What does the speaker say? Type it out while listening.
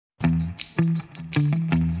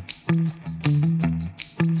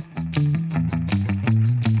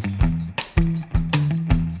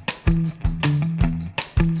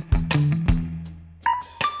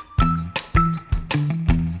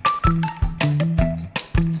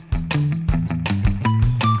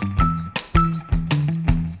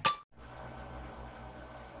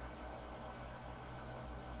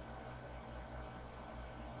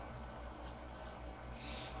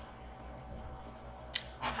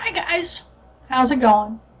guys, how's it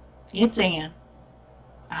going? It's Ann.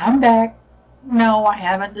 I'm back. No, I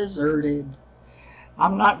haven't deserted.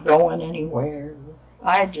 I'm not going anywhere.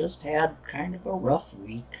 I just had kind of a rough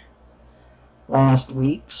week last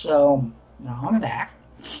week, so now I'm back.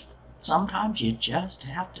 Sometimes you just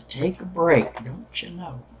have to take a break, don't you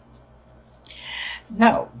know?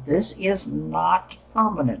 No, this is not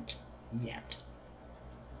permanent yet.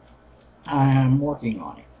 I'm working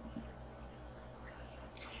on it.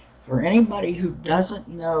 For anybody who doesn't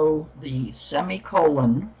know, the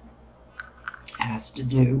semicolon has to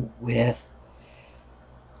do with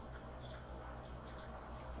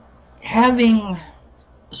having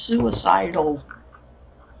suicidal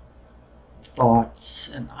thoughts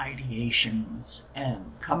and ideations and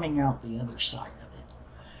coming out the other side of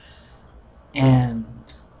it. And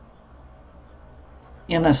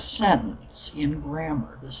in a sentence, in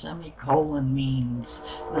grammar, the semicolon means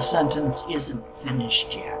the sentence isn't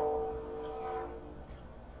finished yet.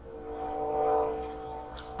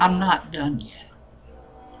 I'm not done yet.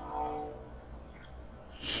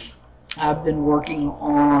 I've been working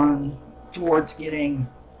towards getting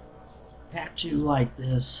a tattoo like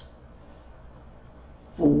this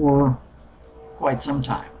for quite some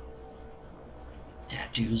time.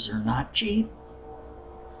 Tattoos are not cheap,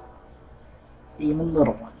 even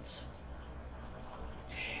little ones.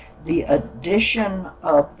 The addition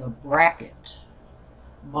of the bracket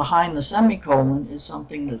behind the semicolon is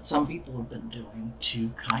something that some people have been doing to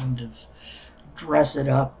kind of dress it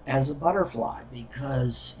up as a butterfly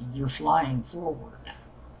because you're flying forward.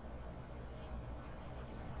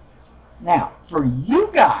 Now, for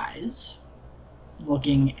you guys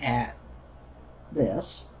looking at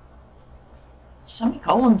this,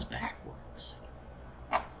 semicolon's backwards.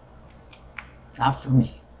 Not for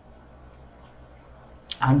me.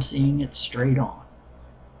 I'm seeing it straight on,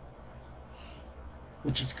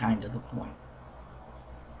 which is kind of the point.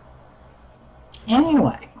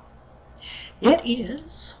 Anyway, it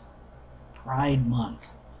is Pride Month.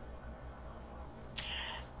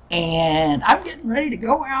 And I'm getting ready to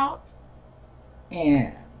go out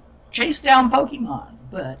and chase down Pokemon.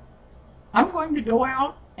 But I'm going to go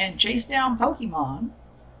out and chase down Pokemon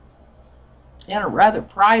in a rather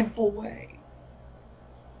prideful way.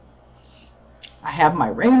 I have my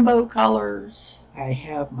rainbow colors. I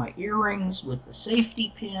have my earrings with the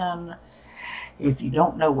safety pin. If you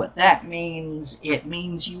don't know what that means, it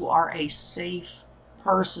means you are a safe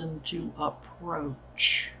person to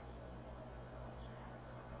approach.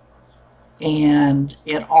 And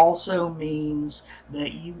it also means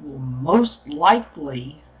that you will most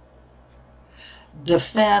likely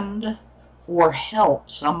defend or help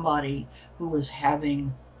somebody who is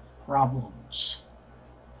having problems.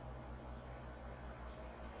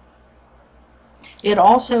 It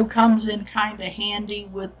also comes in kind of handy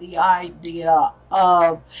with the idea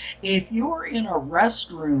of if you're in a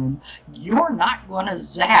restroom, you're not going to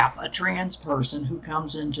zap a trans person who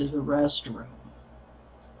comes into the restroom.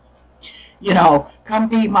 You know, come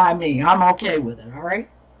be my me. I'm okay with it, all right?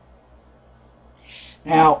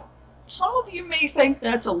 Now, some of you may think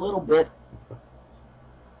that's a little bit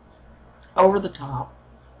over the top.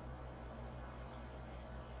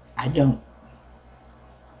 I don't.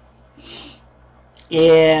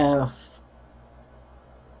 If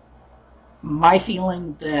my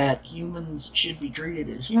feeling that humans should be treated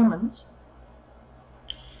as humans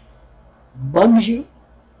bugs you,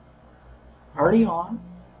 party on.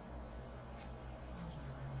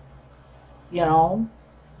 You know,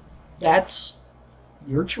 that's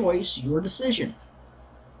your choice, your decision.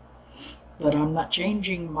 But I'm not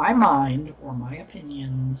changing my mind or my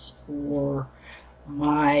opinions or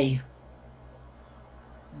my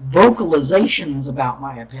vocalizations about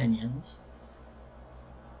my opinions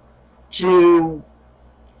to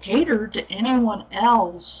cater to anyone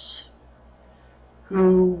else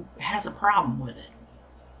who has a problem with it.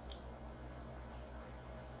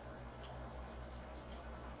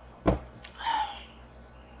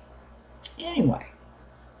 Anyway,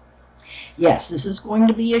 yes, this is going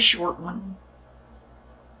to be a short one.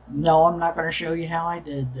 No, I'm not going to show you how I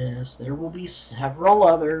did this. There will be several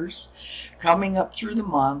others coming up through the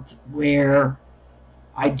month where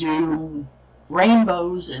I do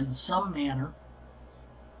rainbows in some manner.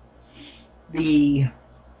 The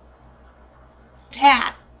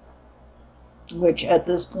tat, which at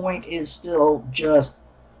this point is still just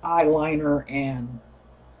eyeliner and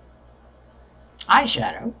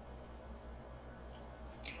eyeshadow,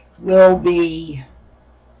 will be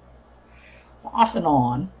off and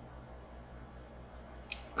on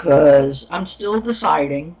because I'm still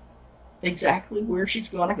deciding exactly where she's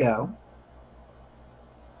going to go.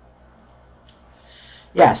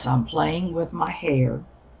 Yes, I'm playing with my hair.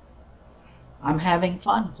 I'm having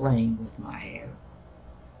fun playing with my hair.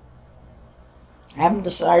 I haven't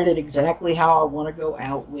decided exactly how I want to go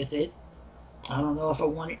out with it. I don't know if I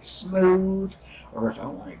want it smooth or if I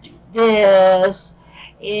want to do this.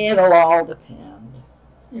 It'll all depend.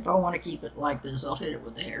 If I want to keep it like this, I'll hit it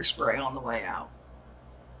with the hairspray on the way out.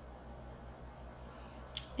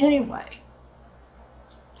 Anyway,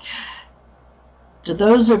 to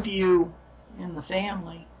those of you in the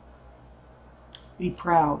family, be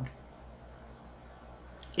proud.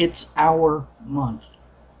 It's our month.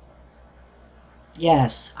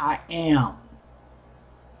 Yes, I am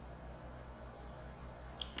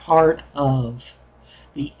part of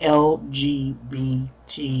the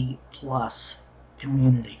LGBT plus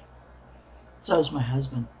community. So is my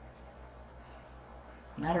husband.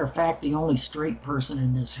 Matter of fact, the only straight person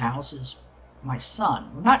in this house is my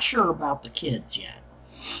son. We're not sure about the kids yet.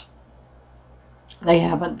 They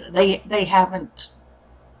haven't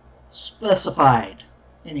specified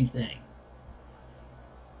anything.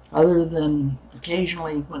 Other than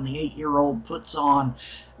occasionally when the 8-year-old puts on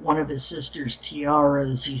one of his sister's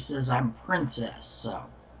tiaras, he says, I'm princess, so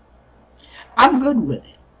I'm good with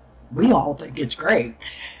it. We all think it's great.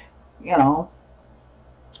 You know,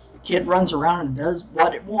 the kid runs around and does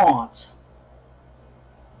what it wants.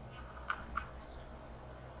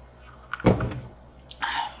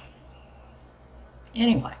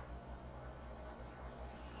 Anyway,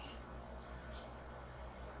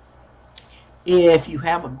 if you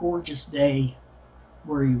have a gorgeous day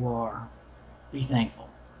where you are, be thankful.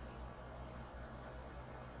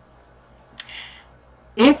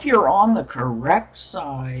 If you're on the correct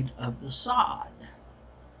side of the sod,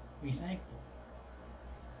 be thankful.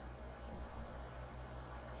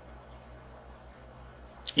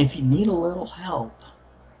 If you need a little help,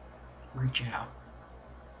 reach out.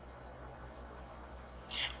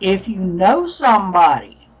 If you know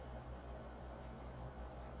somebody,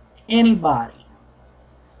 anybody,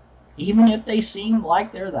 even if they seem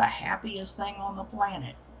like they're the happiest thing on the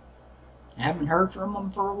planet, haven't heard from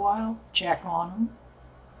them for a while, check on them.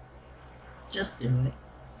 Just do it.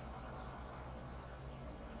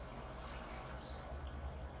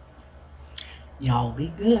 Y'all be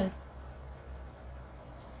good.